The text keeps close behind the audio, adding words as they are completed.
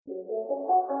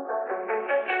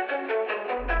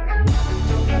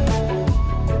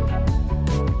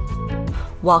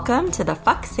Welcome to the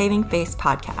Fuck Saving Face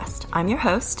podcast. I'm your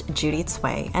host, Judy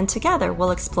Tsui, and together we'll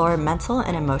explore mental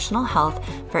and emotional health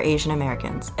for Asian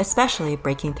Americans, especially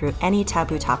breaking through any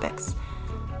taboo topics.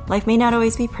 Life may not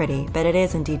always be pretty, but it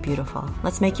is indeed beautiful.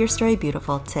 Let's make your story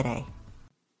beautiful today.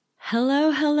 Hello,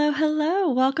 hello, hello.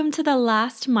 Welcome to the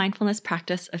last mindfulness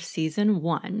practice of season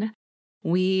 1.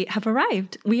 We have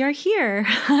arrived. We are here.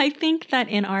 I think that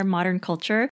in our modern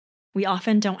culture, we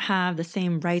often don't have the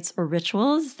same rites or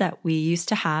rituals that we used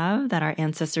to have, that our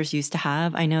ancestors used to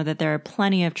have. I know that there are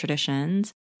plenty of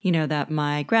traditions, that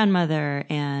my grandmother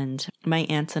and my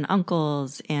aunts and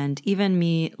uncles, and even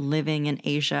me living in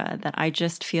Asia, that I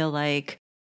just feel like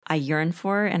I yearn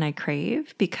for and I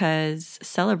crave, because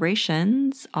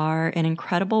celebrations are an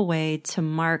incredible way to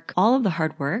mark all of the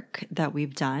hard work that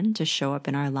we've done to show up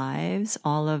in our lives,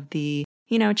 all of the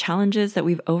challenges that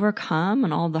we've overcome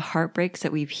and all the heartbreaks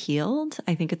that we've healed.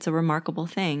 I think it's a remarkable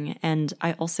thing. And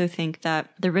I also think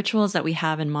that the rituals that we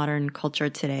have in modern culture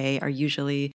today are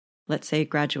usually, let's say,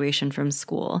 graduation from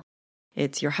school.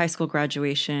 It's your high school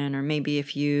graduation, or maybe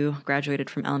if you graduated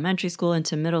from elementary school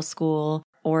into middle school,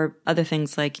 or other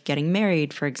things like getting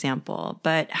married, for example.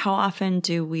 But how often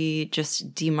do we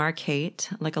just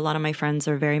demarcate? Like, a lot of my friends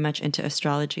are very much into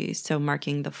astrology. So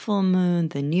marking the full moon,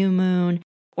 the new moon,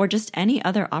 or just any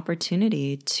other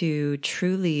opportunity to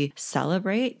truly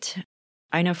celebrate.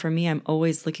 I know for me, I'm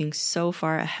always looking so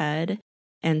far ahead.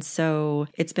 And so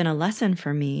it's been a lesson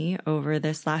for me over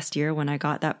this last year when I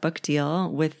got that book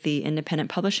deal with the independent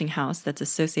publishing house that's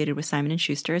associated with Simon &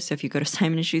 Schuster. So if you go to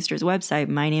Simon & Schuster's website,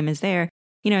 my name is there.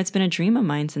 It's been a dream of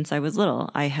mine since I was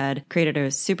little. I had created a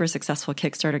super successful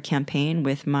Kickstarter campaign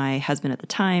with my husband at the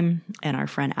time and our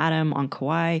friend Adam on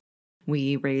Kauai.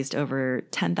 We raised over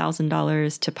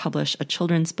 $10,000 to publish a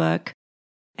children's book.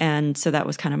 And so that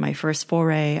was kind of my first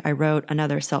foray. I wrote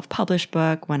another self-published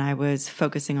book when I was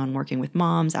focusing on working with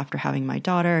moms after having my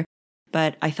daughter.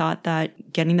 But I thought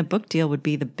that getting the book deal would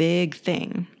be the big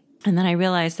thing. And then I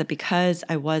realized that because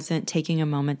I wasn't taking a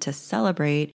moment to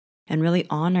celebrate and really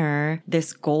honor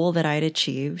this goal that I had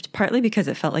achieved, partly because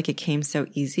it felt like it came so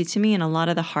easy to me, and a lot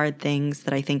of the hard things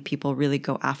that I think people really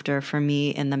go after for me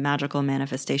in the magical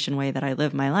manifestation way that I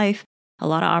live my life, a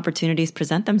lot of opportunities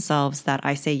present themselves that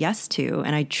I say yes to,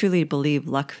 and I truly believe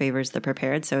luck favors the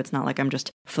prepared, so it's not like I'm just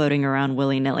floating around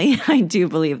willy-nilly. I do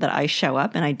believe that I show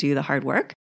up and I do the hard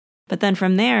work, but then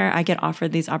from there, I get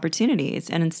offered these opportunities,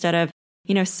 and instead of,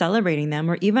 celebrating them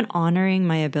or even honoring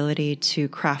my ability to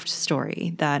craft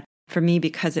story, that for me,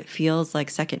 because it feels like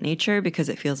second nature, because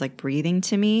it feels like breathing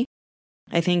to me,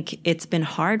 I think it's been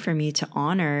hard for me to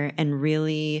honor and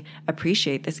really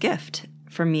appreciate this gift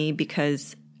for me,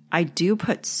 because I do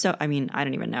put I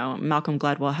don't even know. Malcolm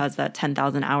Gladwell has that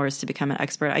 10,000 hours to become an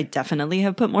expert. I definitely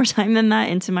have put more time than that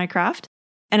into my craft.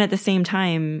 And at the same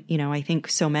time, I think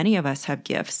so many of us have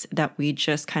gifts that we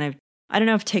just kind of, I don't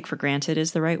know if take for granted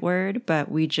is the right word, but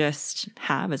we just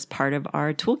have as part of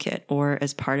our toolkit or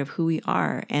as part of who we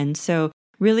are. And so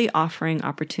really offering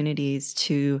opportunities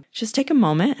to just take a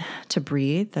moment to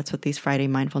breathe. That's what these Friday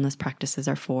mindfulness practices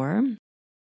are for.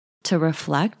 To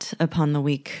reflect upon the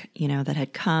week, that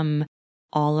had come,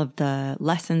 all of the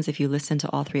lessons, if you listen to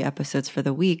all 3 episodes for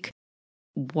the week,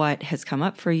 what has come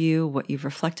up for you, what you've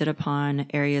reflected upon,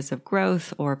 areas of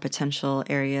growth or potential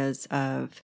areas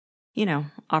of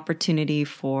opportunity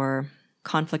for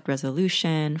conflict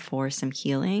resolution, for some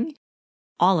healing,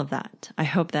 all of that. I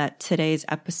hope that today's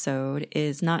episode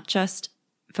is not just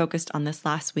focused on this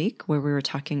last week where we were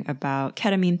talking about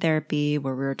ketamine therapy,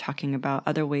 where we were talking about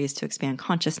other ways to expand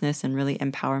consciousness and really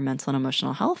empower mental and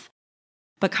emotional health,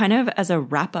 but kind of as a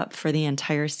wrap up for the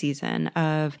entire season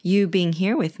of you being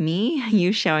here with me,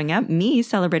 you showing up, me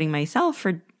celebrating myself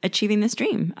for achieving this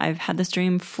dream. I've had this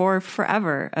dream for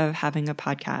forever of having a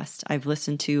podcast. I've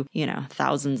listened to,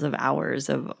 thousands of hours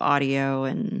of audio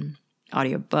and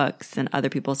audiobooks and other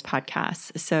people's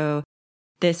podcasts. So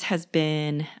this has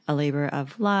been a labor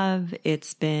of love.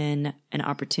 It's been an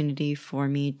opportunity for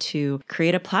me to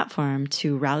create a platform,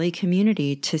 to rally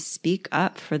community, to speak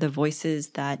up for the voices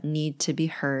that need to be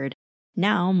heard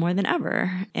now more than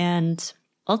ever. And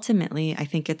ultimately, I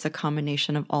think it's a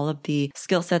combination of all of the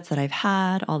skill sets that I've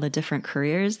had, all the different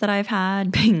careers that I've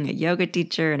had, being a yoga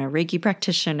teacher and a Reiki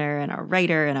practitioner and a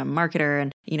writer and a marketer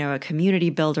and, a community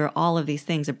builder, all of these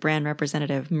things, a brand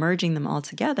representative, merging them all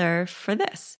together for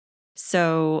this.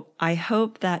 So I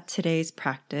hope that today's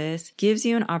practice gives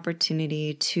you an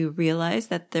opportunity to realize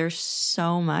that there's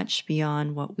so much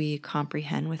beyond what we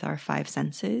comprehend with our 5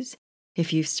 senses.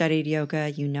 If you've studied yoga,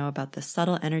 you know about the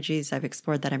subtle energies. I've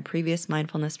explored that in previous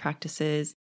mindfulness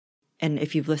practices. And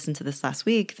if you've listened to this last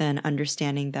week, then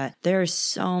understanding that there is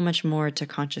so much more to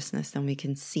consciousness than we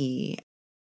can see.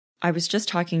 I was just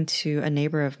talking to a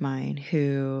neighbor of mine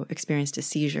who experienced a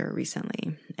seizure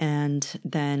recently. And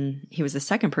then he was the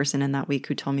second person in that week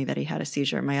who told me that he had a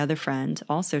seizure. My other friend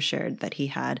also shared that he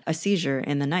had a seizure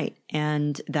in the night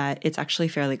and that it's actually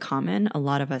fairly common. A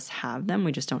lot of us have them.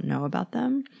 We just don't know about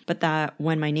them. But that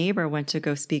when my neighbor went to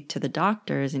go speak to the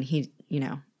doctors and he,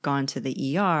 gone to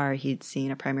the ER, he'd seen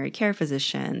a primary care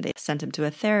physician, they sent him to a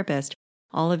therapist,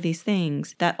 all of these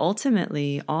things, that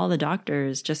ultimately all the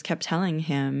doctors just kept telling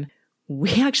him,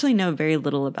 we actually know very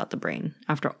little about the brain.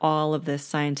 After all of this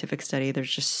scientific study,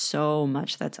 there's just so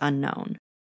much that's unknown.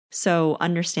 So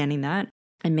understanding that,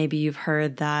 and maybe you've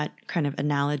heard that kind of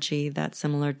analogy that's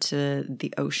similar to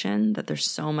the ocean, that there's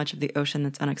so much of the ocean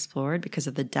that's unexplored because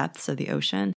of the depths of the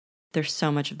ocean. There's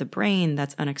so much of the brain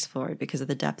that's unexplored because of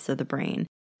the depths of the brain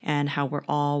and how we're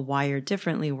all wired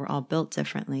differently, we're all built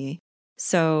differently.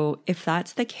 So if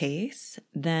that's the case,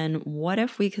 then what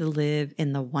if we could live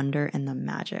in the wonder and the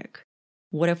magic?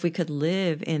 What if we could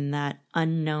live in that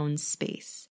unknown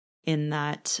space, in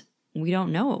that we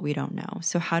don't know what we don't know?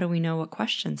 So how do we know what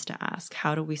questions to ask?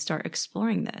 How do we start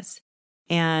exploring this?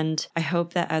 And I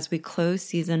hope that as we close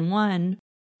season 1,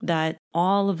 that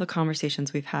all of the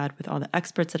conversations we've had with all the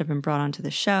experts that have been brought onto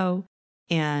the show,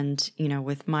 and,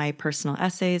 with my personal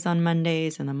essays on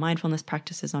Mondays and the mindfulness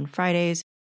practices on Fridays,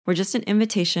 were just an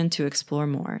invitation to explore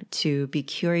more, to be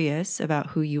curious about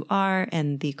who you are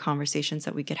and the conversations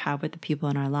that we could have with the people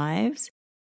in our lives,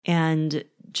 and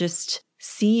just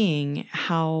seeing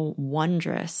how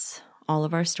wondrous all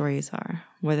of our stories are,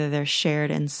 whether they're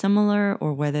shared and similar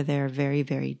or whether they're very,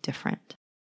 very different.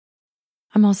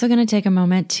 I'm also going to take a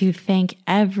moment to thank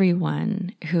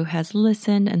everyone who has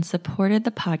listened and supported the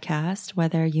podcast,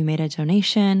 whether you made a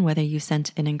donation, whether you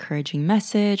sent an encouraging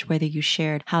message, whether you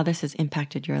shared how this has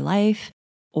impacted your life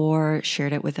or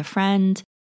shared it with a friend.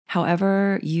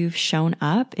 However, you've shown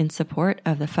up in support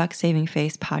of the Fuck Saving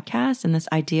Face podcast and this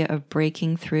idea of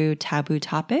breaking through taboo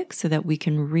topics so that we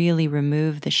can really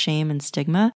remove the shame and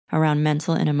stigma around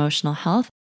mental and emotional health.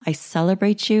 I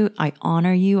celebrate you. I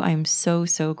honor you. I'm so,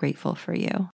 so grateful for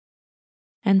you.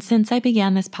 And since I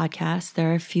began this podcast,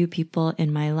 there are a few people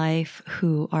in my life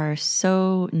who are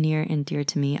so near and dear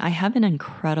to me. I have an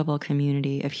incredible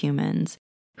community of humans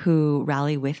who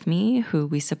rally with me, who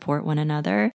we support one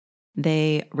another.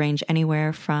 They range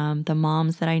anywhere from the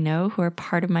moms that I know who are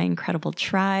part of my incredible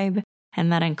tribe,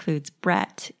 and that includes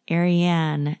Brett,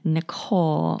 Ariane,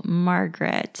 Nicole,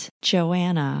 Margaret,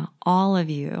 Joanna. All of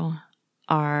you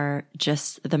are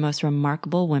just the most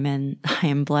remarkable women I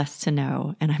am blessed to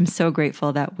know. And I'm so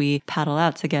grateful that we paddle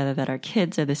out together, that our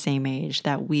kids are the same age,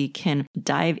 that we can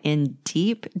dive in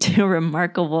deep to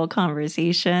remarkable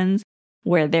conversations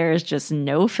where there is just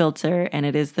no filter, and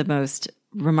it is the most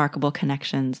remarkable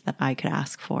connections that I could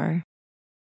ask for.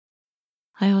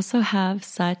 I also have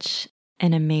such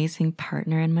an amazing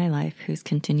partner in my life who's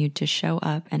continued to show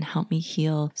up and help me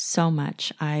heal so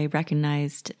much. I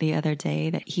recognized the other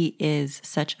day that he is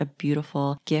such a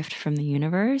beautiful gift from the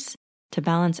universe to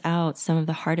balance out some of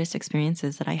the hardest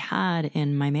experiences that I had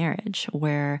in my marriage,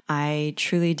 where I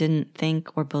truly didn't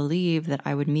think or believe that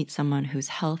I would meet someone who's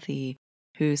healthy,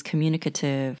 who's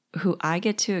communicative, who I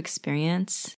get to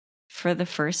experience for the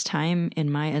first time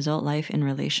in my adult life in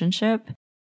relationship,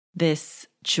 this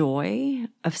joy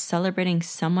of celebrating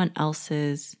someone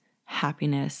else's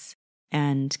happiness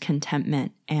and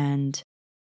contentment and,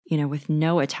 with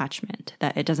no attachment,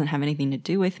 that it doesn't have anything to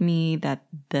do with me, that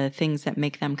the things that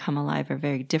make them come alive are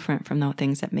very different from the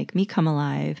things that make me come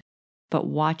alive. But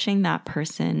watching that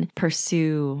person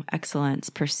pursue excellence,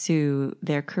 pursue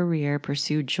their career,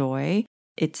 pursue joy,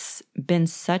 it's been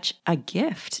such a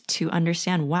gift to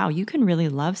understand, wow, you can really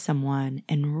love someone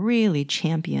and really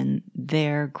champion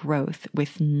their growth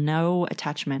with no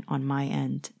attachment on my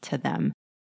end to them,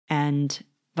 and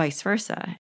vice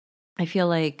versa. I feel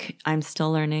like I'm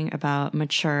still learning about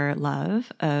mature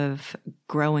love, of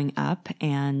growing up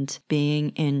and being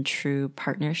in true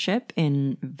partnership,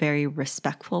 in very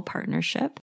respectful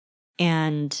partnership.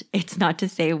 And it's not to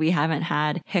say we haven't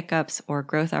had hiccups or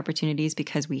growth opportunities,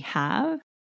 because we have.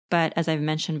 But as I've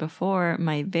mentioned before,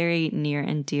 my very near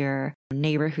and dear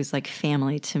neighbor who's like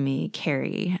family to me,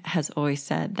 Carrie, has always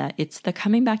said that it's the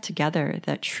coming back together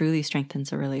that truly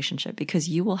strengthens a relationship, because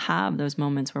you will have those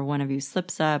moments where one of you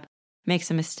slips up,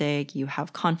 makes a mistake, you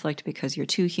have conflict because you're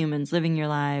two humans living your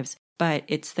lives, but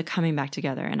it's the coming back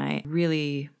together. And I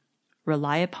really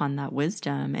rely upon that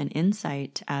wisdom and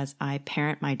insight as I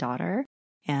parent my daughter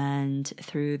and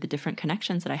through the different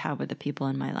connections that I have with the people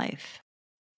in my life.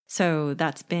 So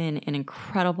that's been an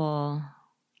incredible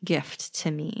gift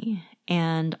to me.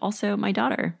 And also my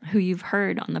daughter, who you've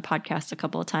heard on the podcast a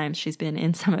couple of times. She's been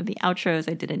in some of the outros.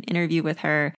 I did an interview with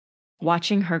her.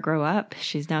 Watching her grow up,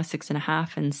 she's now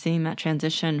 6.5, and seeing that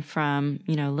transition from,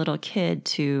 little kid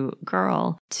to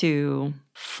girl to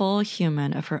full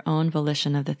human of her own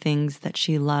volition of the things that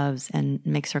she loves and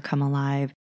makes her come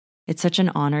alive. It's such an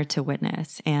honor to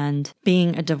witness. And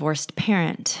being a divorced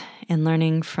parent and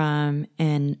learning from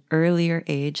an earlier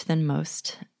age than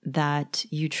most that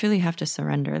you truly have to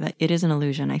surrender, that it is an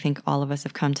illusion. I think all of us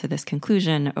have come to this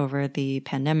conclusion over the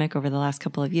pandemic, over the last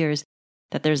couple of years,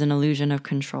 that there's an illusion of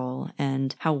control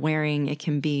and how wearing it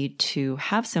can be to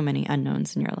have so many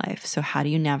unknowns in your life. So how do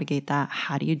you navigate that?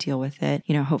 How do you deal with it?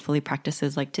 Hopefully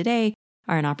practices like today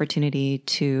are an opportunity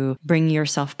to bring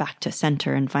yourself back to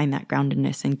center and find that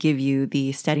groundedness and give you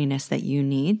the steadiness that you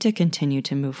need to continue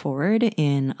to move forward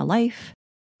in a life,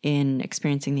 in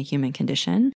experiencing the human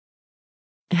condition.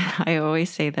 I always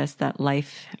say this, that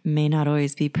life may not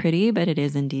always be pretty, but it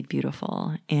is indeed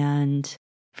beautiful. And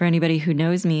for anybody who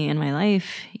knows me in my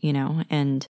life,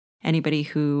 and anybody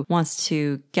who wants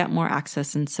to get more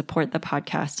access and support the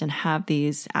podcast and have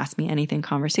these Ask Me Anything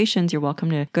conversations, you're welcome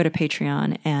to go to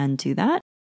Patreon and do that.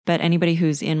 But anybody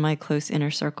who's in my close inner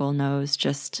circle knows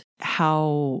just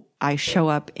how I show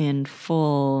up in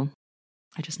full,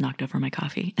 I just knocked over my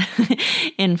coffee,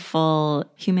 in full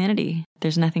humanity.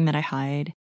 There's nothing that I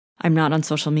hide. I'm not on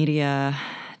social media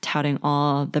touting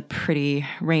all the pretty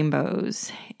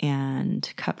rainbows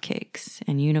and cupcakes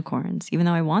and unicorns, even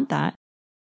though I want that.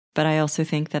 But I also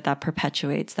think that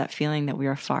perpetuates that feeling that we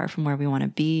are far from where we want to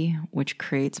be, which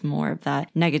creates more of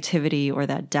that negativity or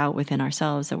that doubt within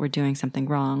ourselves that we're doing something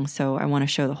wrong. So I want to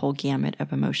show the whole gamut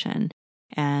of emotion.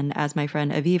 And as my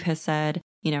friend Aviv has said,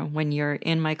 when you're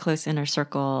in my close inner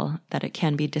circle, that it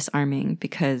can be disarming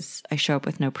because I show up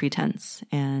with no pretense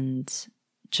and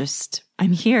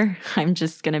I'm here. I'm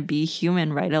just going to be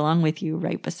human right along with you,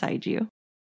 right beside you.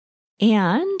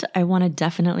 And I want to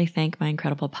definitely thank my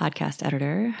incredible podcast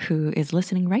editor who is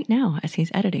listening right now as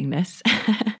he's editing this.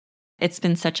 It's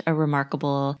been such a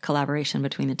remarkable collaboration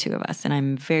between the two of us. And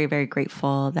I'm very, very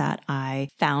grateful that I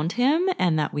found him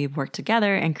and that we've worked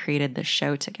together and created the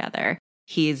show together.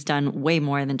 He's done way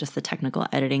more than just the technical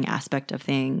editing aspect of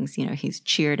things. He's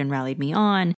cheered and rallied me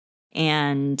on.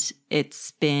 And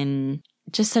it's been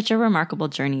just such a remarkable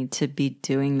journey to be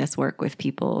doing this work with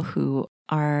people who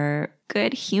are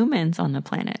good humans on the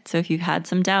planet. So if you've had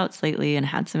some doubts lately and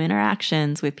had some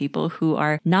interactions with people who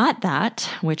are not that,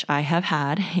 which I have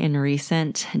had in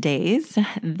recent days,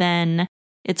 then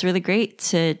it's really great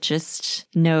to just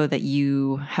know that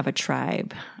you have a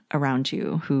tribe around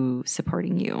you who's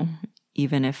supporting you,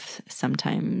 even if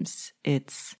sometimes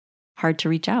it's hard to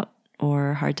reach out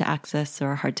or hard to access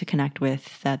or hard to connect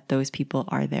with, that those people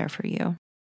are there for you.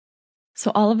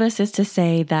 So all of this is to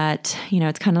say that,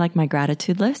 it's kind of like my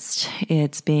gratitude list.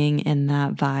 It's being in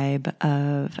that vibe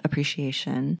of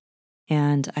appreciation.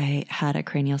 And I had a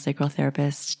craniosacral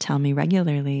therapist tell me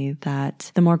regularly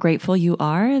that the more grateful you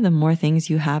are, the more things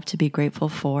you have to be grateful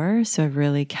for. So I've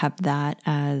really kept that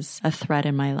as a thread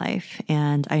in my life.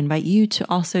 And I invite you to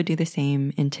also do the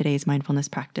same in today's mindfulness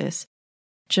practice.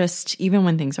 Just even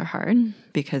when things are hard,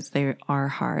 because they are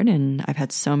hard. And I've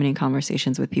had so many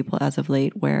conversations with people as of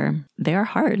late where they are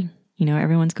hard.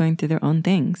 Everyone's going through their own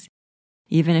things.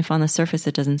 Even if on the surface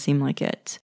it doesn't seem like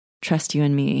it. Trust you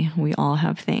and me, we all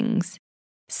have things.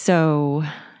 So,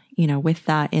 with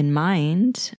that in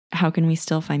mind, how can we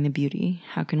still find the beauty?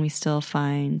 How can we still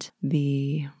find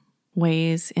the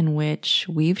ways in which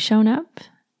we've shown up?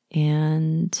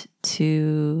 And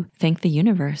to thank the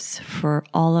universe for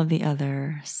all of the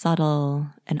other subtle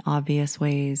and obvious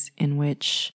ways in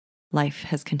which life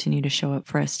has continued to show up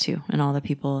for us too, and all the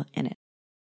people in it.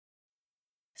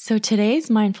 So today's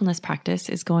mindfulness practice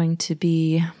is going to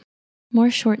be more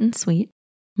short and sweet,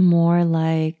 more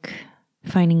like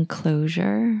finding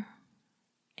closure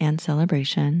and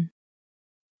celebration.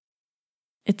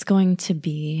 It's going to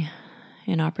be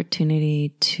an opportunity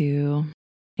to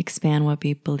expand what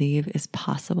we believe is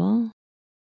possible,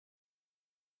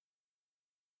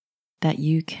 that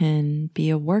you can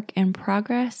be a work in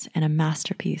progress and a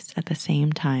masterpiece at the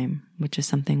same time, which is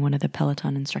something one of the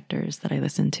Peloton instructors that I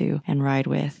listen to and ride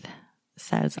with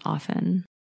says often.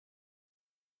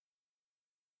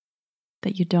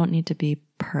 That you don't need to be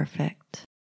perfect.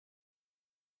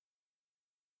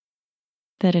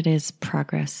 That it is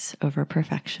progress over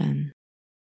perfection.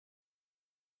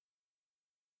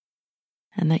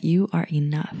 And that you are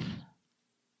enough,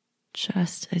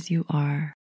 just as you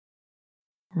are,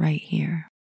 right here,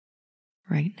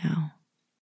 right now.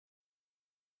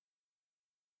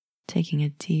 Taking a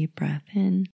deep breath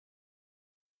in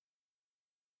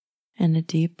And a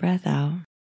deep breath out.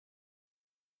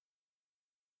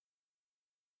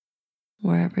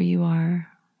 Wherever you are,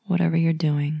 whatever you're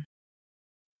doing,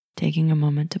 taking a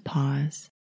moment to pause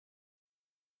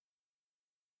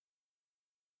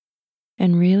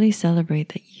and really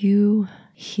celebrate that you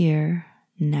here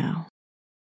now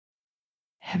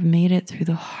have made it through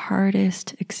the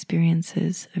hardest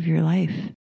experiences of your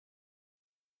life.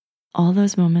 All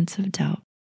those moments of doubt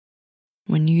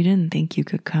when you didn't think you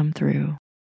could come through.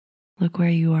 Look where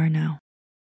you are now.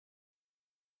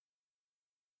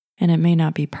 And it may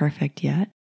not be perfect yet,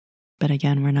 but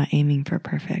again, we're not aiming for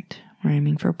perfect. We're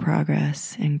aiming for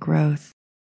progress and growth,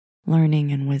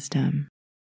 learning and wisdom.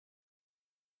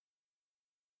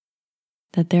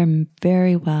 That there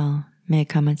very well may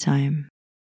come a time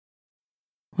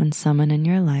when someone in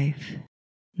your life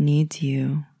needs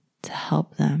you to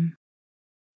help them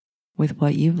with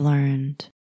what you've learned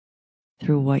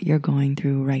through what you're going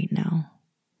through right now.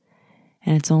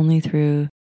 And it's only through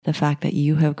the fact that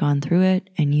you have gone through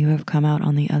it and you have come out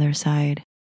on the other side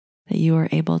that you are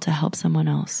able to help someone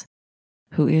else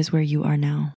who is where you are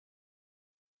now,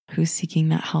 who's seeking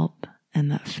that help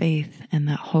and that faith and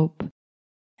that hope,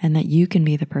 and that you can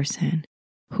be the person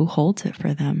who holds it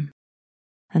for them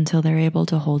until they're able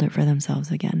to hold it for themselves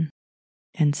again.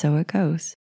 And so it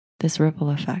goes, this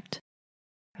ripple effect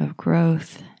of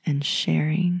growth and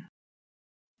sharing,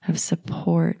 of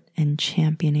support and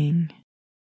championing,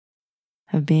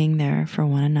 of being there for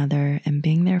one another and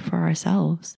being there for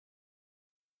ourselves.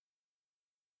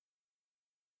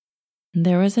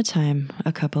 There was a time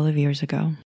a couple of years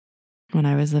ago when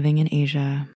I was living in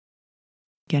Asia,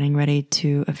 getting ready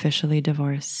to officially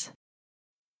divorce,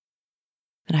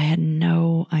 that I had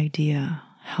no idea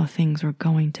how things were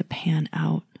going to pan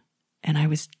out, and I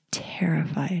was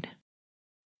terrified.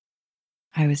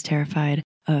 I was terrified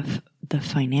of the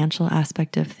financial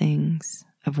aspect of things,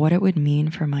 of what it would mean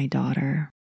for my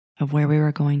daughter, of where we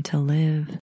were going to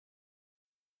live,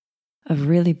 of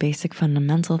really basic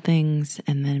fundamental things,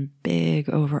 and then big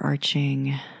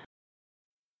overarching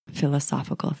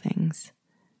philosophical things.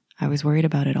 I was worried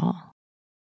about it all.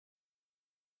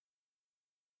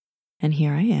 And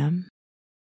here I am,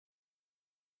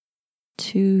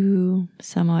 2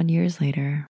 some odd years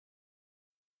later,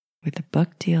 with a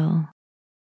book deal,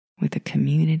 with a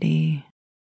community,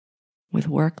 with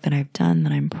work that I've done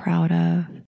that I'm proud of,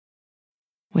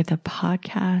 with a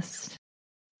podcast,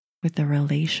 with a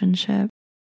relationship,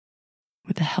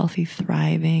 with a healthy,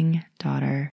 thriving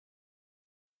daughter.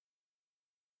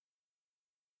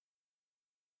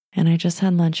 And I just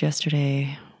had lunch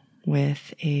yesterday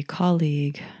with a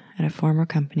colleague at a former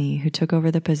company who took over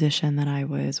the position that I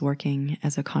was working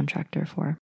as a contractor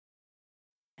for.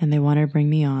 And they wanted to bring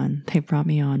me on. They brought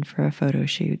me on for a photo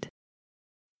shoot.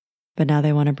 But now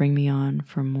they want to bring me on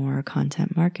for more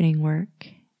content marketing work.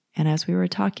 And as we were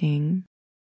talking,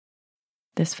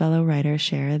 this fellow writer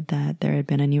shared that there had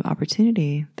been a new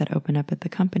opportunity that opened up at the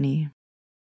company,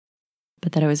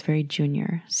 but that it was very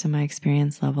junior, so my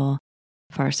experience level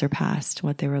far surpassed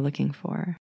what they were looking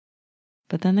for.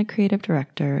 But then the creative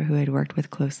director, who I'd worked with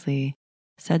closely,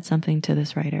 said something to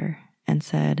this writer and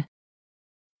said,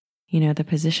 the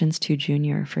position's too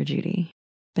junior for Judy.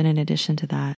 But in addition to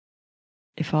that,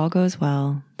 if all goes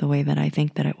well the way that I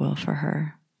think that it will for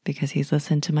her, because he's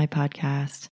listened to my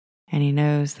podcast and he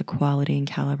knows the quality and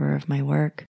caliber of my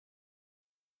work,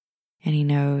 and he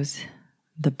knows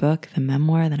the book, the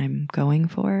memoir that I'm going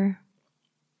for,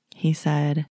 he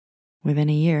said within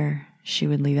a year she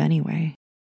would leave anyway,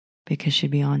 because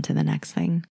she'd be on to the next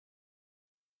thing,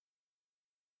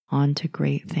 on to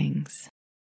great things.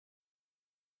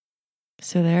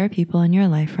 So there are people in your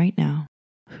life right now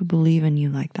who believe in you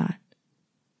like that,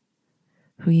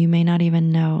 who you may not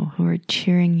even know, who are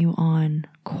cheering you on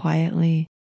quietly,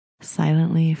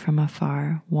 silently from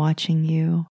afar, watching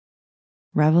you,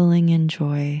 reveling in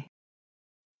joy,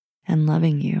 and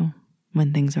loving you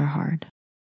when things are hard.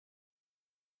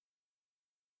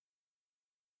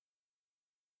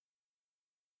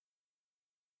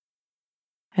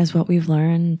 As what we've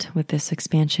learned with this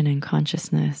expansion in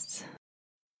consciousness,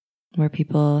 where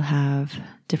people have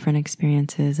different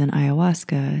experiences in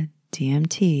ayahuasca,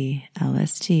 DMT,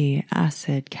 LSD,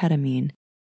 acid, ketamine,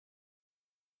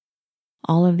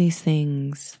 all of these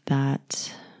things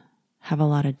that have a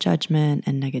lot of judgment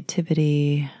and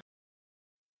negativity,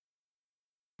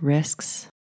 risks,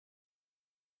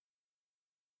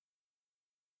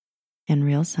 and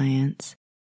real science.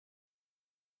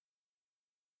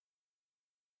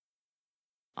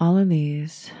 All of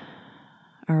these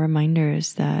are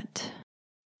reminders that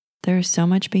there is so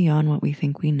much beyond what we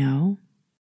think we know,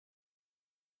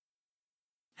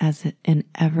 as an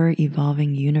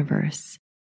ever-evolving universe,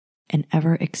 an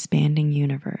ever-expanding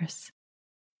universe,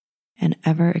 an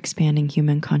ever-expanding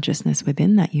human consciousness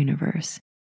within that universe,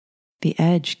 the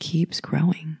edge keeps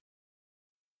growing.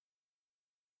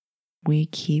 We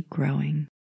keep growing.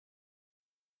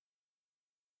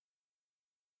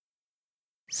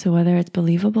 So whether it's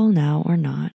believable now or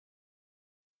not,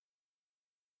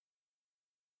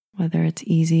 whether it's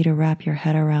easy to wrap your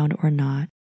head around or not,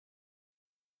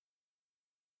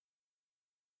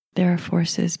 there are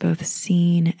forces both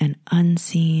seen and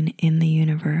unseen in the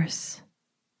universe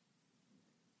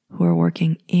who are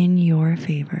working in your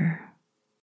favor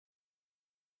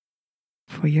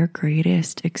for your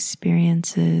greatest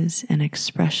experiences and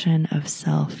expression of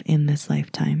self in this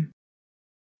lifetime.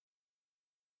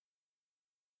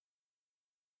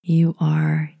 You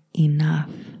are enough.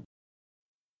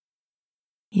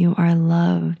 You are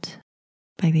loved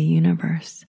by the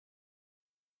universe.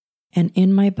 And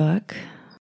in my book,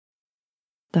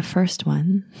 the first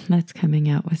one that's coming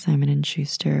out with Simon &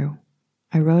 Schuster,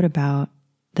 I wrote about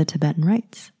the Tibetan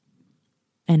rites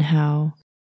and how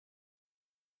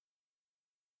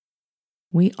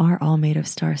we are all made of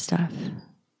star stuff.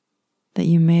 That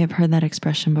you may have heard that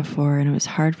expression before, and it was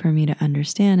hard for me to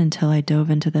understand until I dove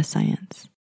into the science.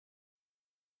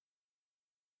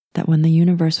 That when the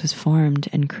universe was formed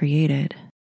and created,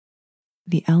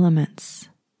 the elements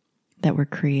that were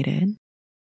created,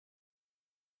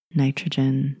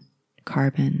 nitrogen,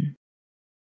 carbon,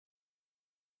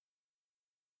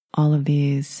 all of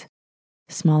these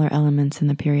smaller elements in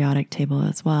the periodic table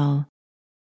as well,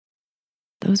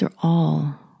 those are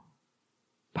all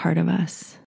part of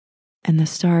us. And the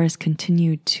stars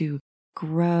continue to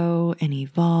grow and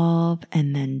evolve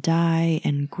and then die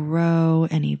and grow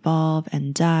and evolve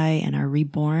and die and are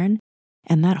reborn.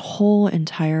 And that whole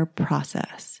entire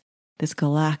process, this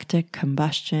galactic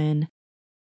combustion,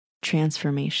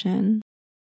 transformation,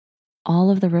 all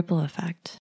of the ripple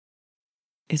effect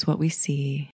is what we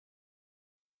see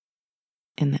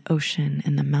in the ocean,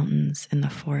 in the mountains, in the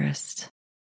forest,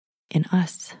 in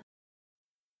us.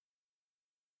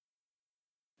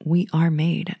 We are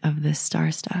made of this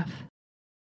star stuff.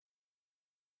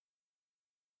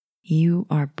 You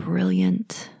are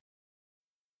brilliant.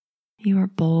 You are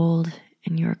bold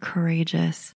and you are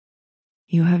courageous.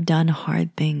 You have done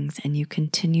hard things and you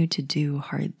continue to do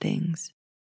hard things.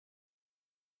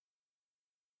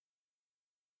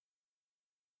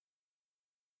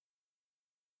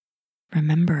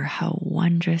 Remember how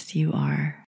wondrous you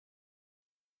are.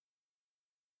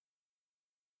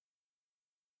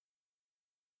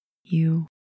 You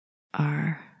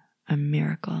are a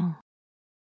miracle.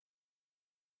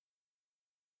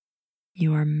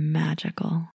 You are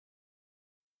magical.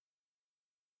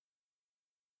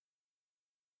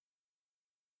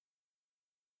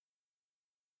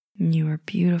 You are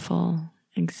beautiful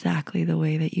exactly the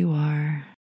way that you are,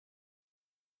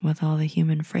 with all the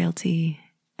human frailty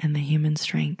and the human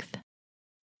strength.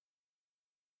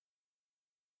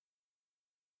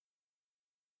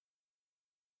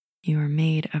 You are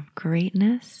made of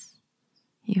greatness.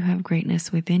 You have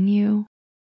greatness within you.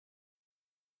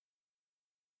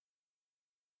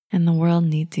 And the world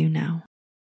needs you now.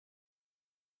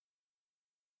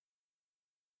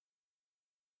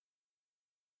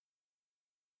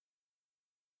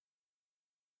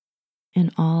 In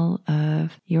all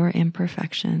of your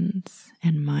imperfections,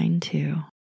 and mine too.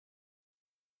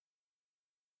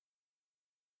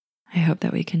 I hope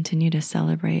that we continue to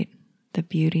celebrate the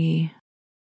beauty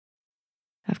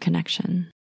of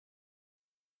connection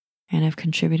and of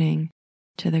contributing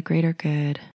to the greater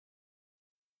good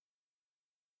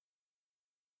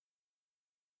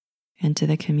and to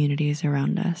the communities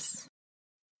around us.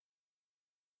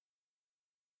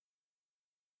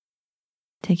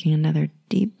 Taking another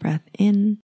deep breath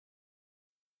in,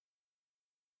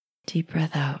 deep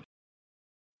breath out.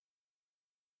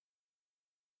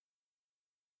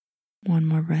 One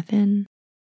more breath in.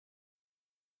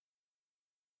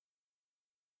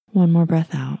 One more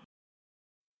breath out.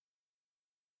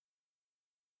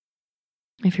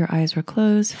 If your eyes were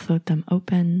closed, float them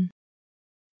open.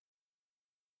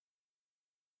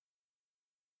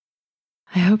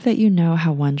 I hope that you know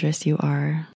how wondrous you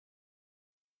are,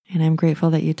 and I'm grateful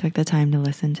that you took the time to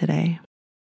listen today.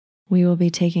 We will be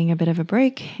taking a bit of a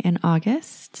break in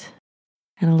August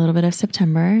and a little bit of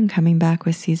September and coming back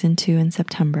with season 2 in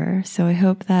September. So I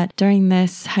hope that during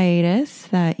this hiatus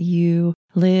that you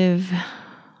live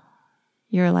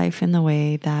your life in the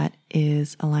way that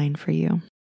is aligned for you,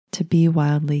 to be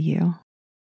wildly you.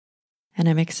 and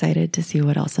I'm excited to see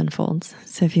what else unfolds.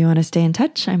 So if you want to stay in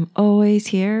touch, I'm always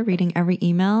here reading every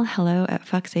email,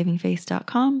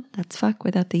 hello@fucksavingface.com. That's fuck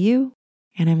without the U.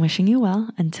 And I'm wishing you well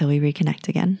until we reconnect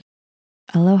again.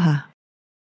 Aloha.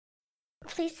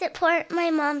 Please support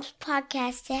my mom's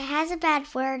podcast. It has a bad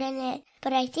word in it,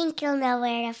 but I think you'll know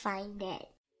where to find it.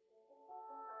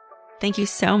 Thank you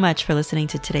so much for listening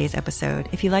to today's episode.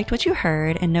 If you liked what you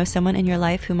heard and know someone in your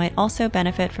life who might also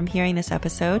benefit from hearing this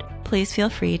episode, please feel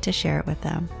free to share it with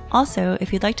them. Also,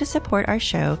 if you'd like to support our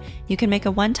show, you can make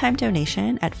a one-time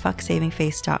donation at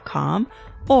fucksavingface.com,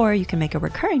 or you can make a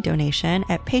recurring donation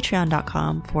at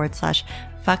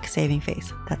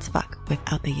patreon.com/fucksavingface. That's fuck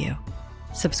without the U.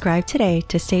 Subscribe today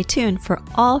to stay tuned for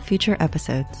all future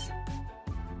episodes.